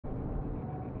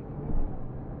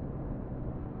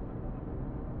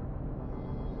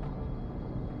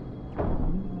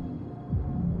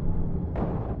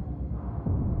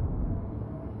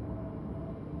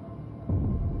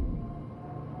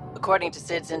According to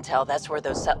Sid's intel, that's where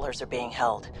those settlers are being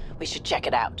held. We should check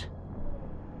it out.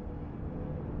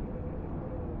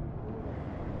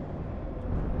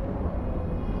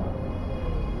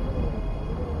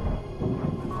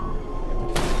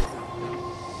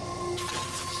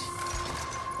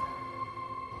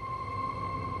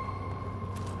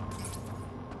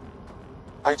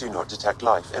 I do not detect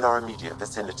life in our immediate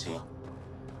vicinity.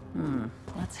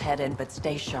 Let's head in, but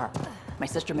stay sharp. My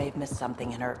sister may have missed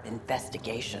something in her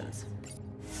investigations.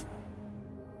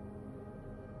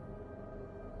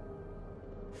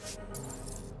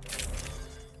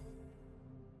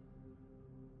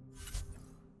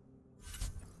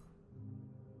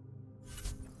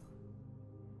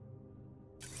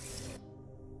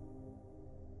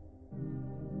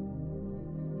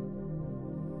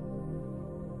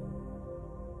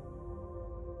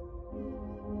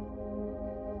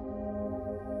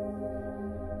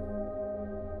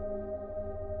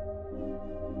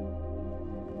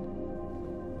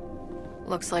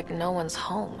 Looks like no one's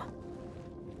home.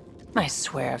 I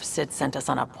swear if Sid sent us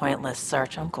on a pointless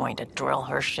search, I'm going to drill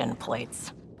her shin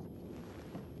plates.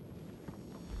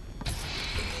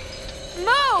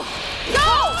 Move!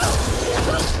 Go!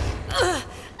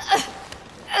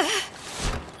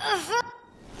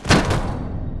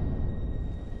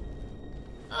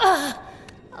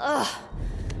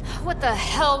 What the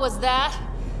hell was that?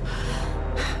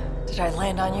 Did I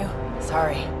land on you?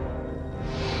 Sorry.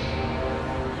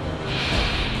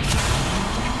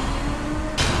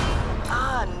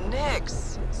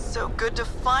 Nix, so good to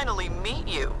finally meet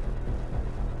you.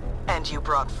 And you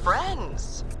brought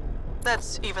friends.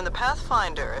 That's even the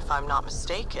Pathfinder, if I'm not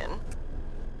mistaken.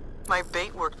 My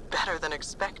bait worked better than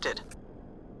expected.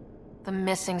 The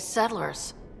missing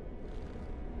settlers.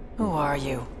 Who are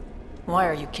you? Why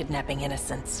are you kidnapping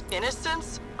innocents?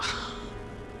 Innocents?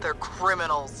 They're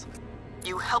criminals.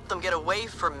 You helped them get away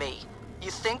from me.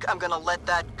 You think I'm gonna let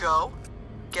that go?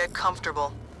 Get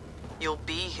comfortable. You'll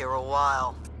be here a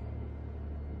while.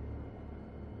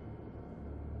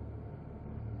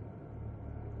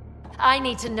 I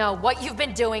need to know what you've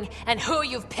been doing and who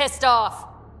you've pissed off.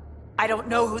 I don't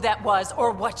know who that was or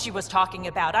what she was talking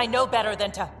about. I know better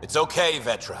than to... It's okay,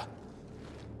 Vetra.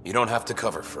 You don't have to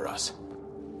cover for us.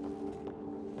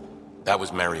 That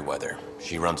was Merryweather.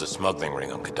 She runs a smuggling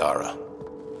ring on Kadara.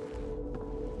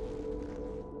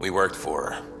 We worked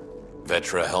for her.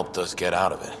 Vetra helped us get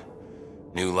out of it.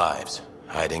 New lives,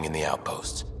 hiding in the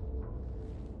outposts.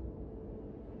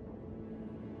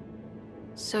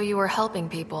 So you were helping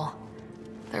people.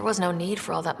 There was no need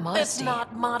for all that modesty. It's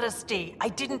not modesty. I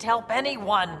didn't help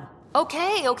anyone.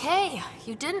 Okay, okay.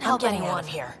 You didn't help I'm getting anyone. out of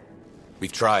here.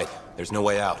 We've tried. There's no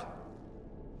way out.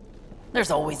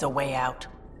 There's always a way out.